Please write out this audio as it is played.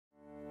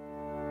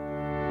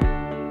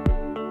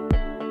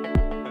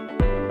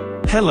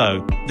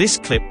Hello, this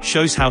clip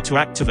shows how to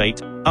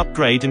activate,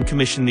 upgrade and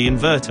commission the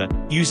inverter,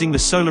 using the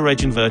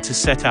SolarEdge Inverter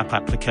SETAPP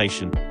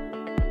application.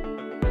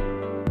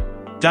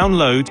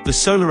 Download the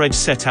SolarEdge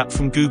SETAPP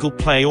from Google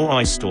Play or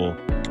iStore.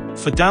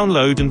 For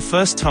download and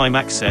first-time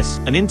access,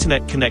 an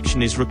internet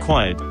connection is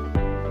required.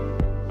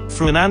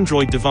 For an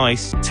Android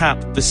device, tap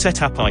the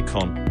SETAPP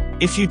icon.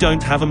 If you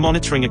don't have a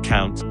monitoring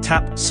account,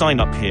 tap Sign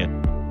Up here.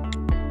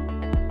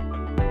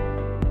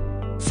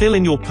 Fill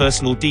in your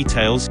personal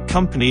details,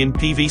 company and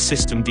PV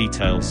system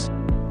details.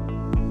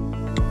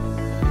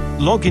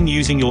 Log in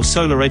using your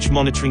SolarEdge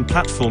monitoring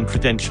platform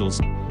credentials.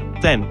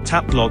 Then,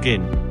 tap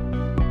Login.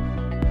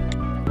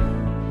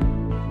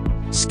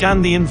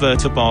 Scan the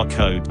inverter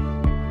barcode.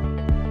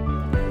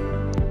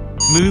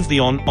 Move the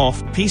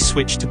on-off P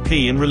switch to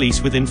P and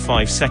release within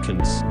 5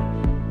 seconds.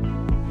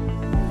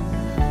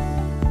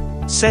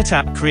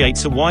 SETAPP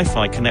creates a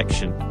Wi-Fi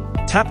connection.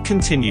 Tap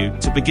Continue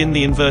to begin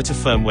the inverter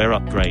firmware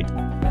upgrade.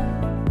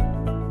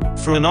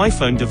 For an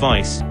iPhone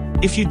device,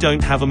 if you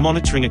don't have a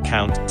monitoring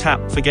account,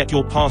 tap Forget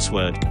your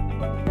password.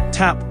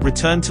 Tap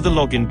Return to the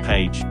login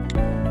page.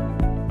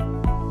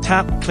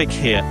 Tap Click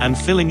here and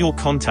fill in your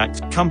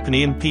contact,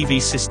 company and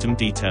PV system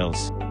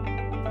details.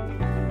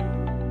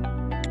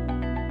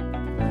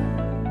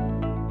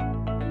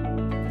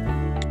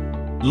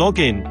 Log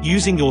in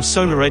using your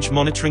SolarEdge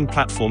monitoring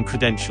platform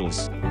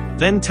credentials.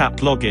 Then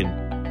tap Login.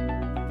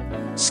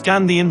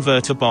 Scan the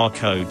inverter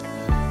barcode.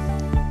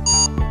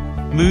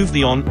 Move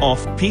the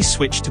on-off P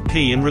switch to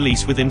P and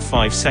release within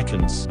 5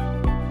 seconds.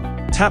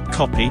 Tap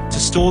Copy to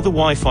store the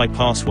Wi-Fi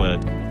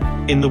password.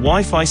 In the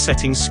Wi-Fi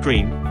settings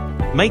screen,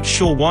 make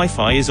sure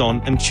Wi-Fi is on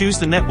and choose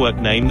the network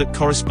name that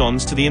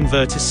corresponds to the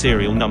inverter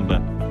serial number.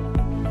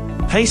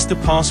 Paste the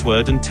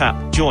password and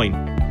tap Join.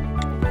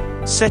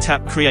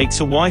 SETAPP creates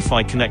a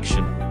Wi-Fi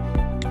connection.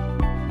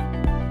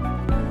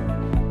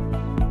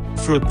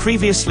 For a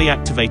previously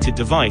activated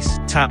device,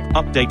 tap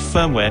Update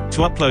Firmware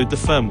to upload the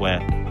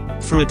firmware.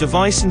 For a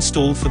device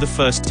installed for the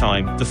first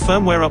time, the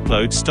firmware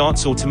upload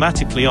starts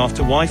automatically after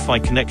Wi-Fi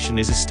connection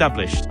is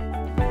established.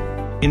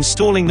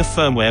 Installing the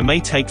firmware may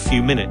take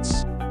few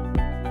minutes.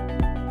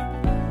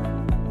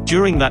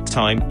 During that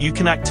time, you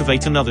can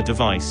activate another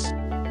device.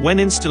 When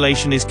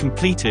installation is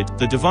completed,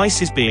 the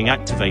device is being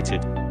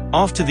activated.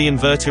 After the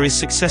inverter is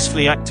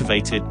successfully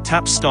activated,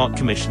 tap Start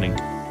Commissioning.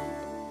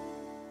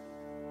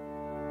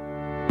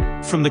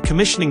 From the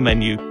commissioning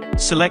menu,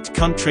 select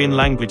Country and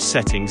Language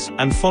Settings,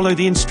 and follow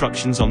the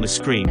instructions on the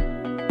screen.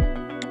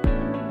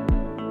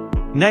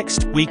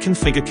 Next, we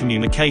configure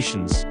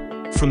communications.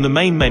 From the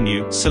main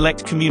menu,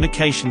 select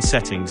Communication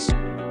Settings.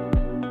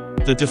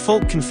 The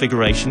default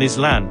configuration is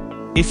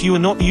LAN. If you are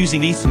not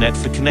using Ethernet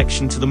for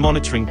connection to the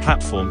monitoring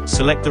platform,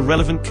 select the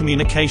relevant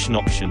communication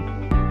option.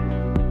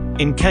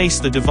 In case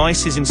the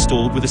device is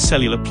installed with a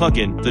cellular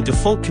plugin, the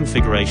default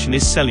configuration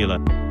is cellular.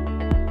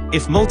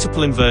 If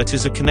multiple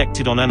inverters are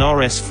connected on an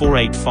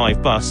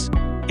RS485 bus,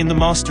 in the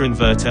master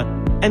inverter,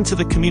 enter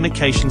the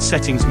communication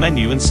settings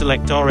menu and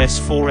select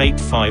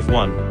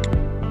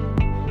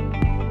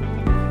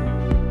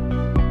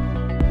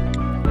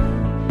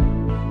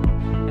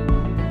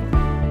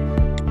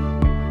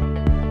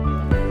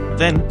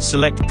Then,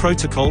 select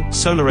Protocol,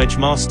 SolarEdge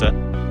Master.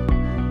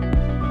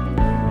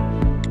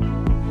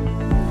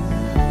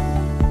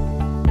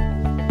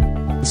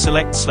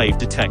 Select Slave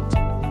Detect.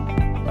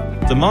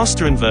 The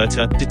master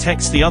inverter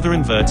detects the other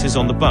inverters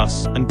on the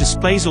bus, and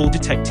displays all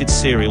detected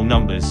serial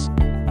numbers.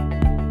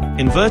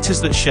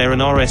 Inverters that share an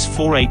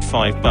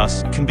RS485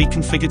 bus can be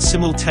configured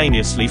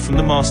simultaneously from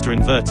the master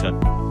inverter.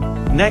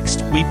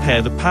 Next, we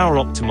pair the power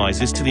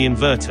optimizers to the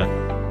inverter.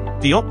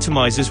 The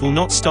optimizers will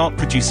not start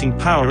producing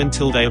power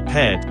until they are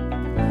paired.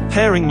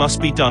 Pairing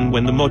must be done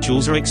when the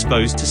modules are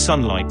exposed to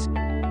sunlight.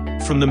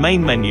 From the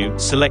main menu,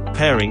 select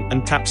Pairing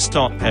and tap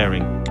Start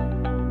Pairing.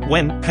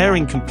 When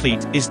pairing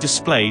complete is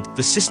displayed,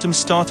 the system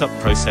startup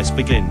process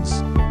begins.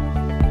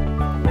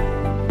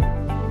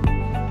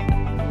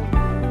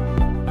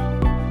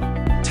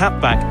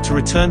 Tap back to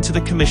return to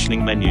the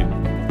commissioning menu.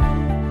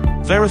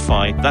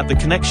 Verify that the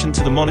connection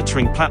to the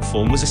monitoring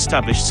platform was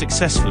established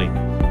successfully.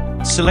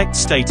 Select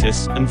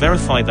Status and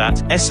verify that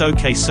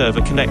SOK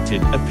Server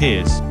Connected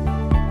appears.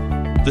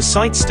 The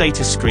site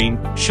status screen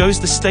shows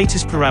the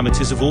status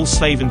parameters of all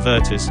slave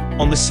inverters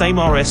on the same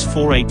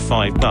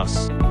RS485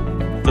 bus.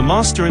 The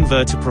master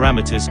inverter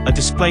parameters are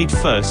displayed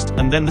first,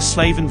 and then the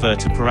slave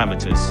inverter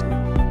parameters.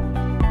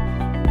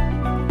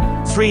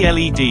 3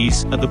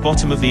 LEDs at the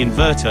bottom of the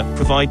inverter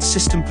provide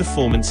system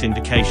performance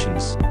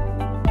indications.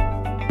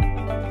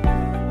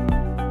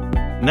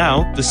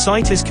 Now, the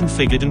site is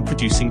configured and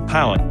producing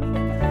power.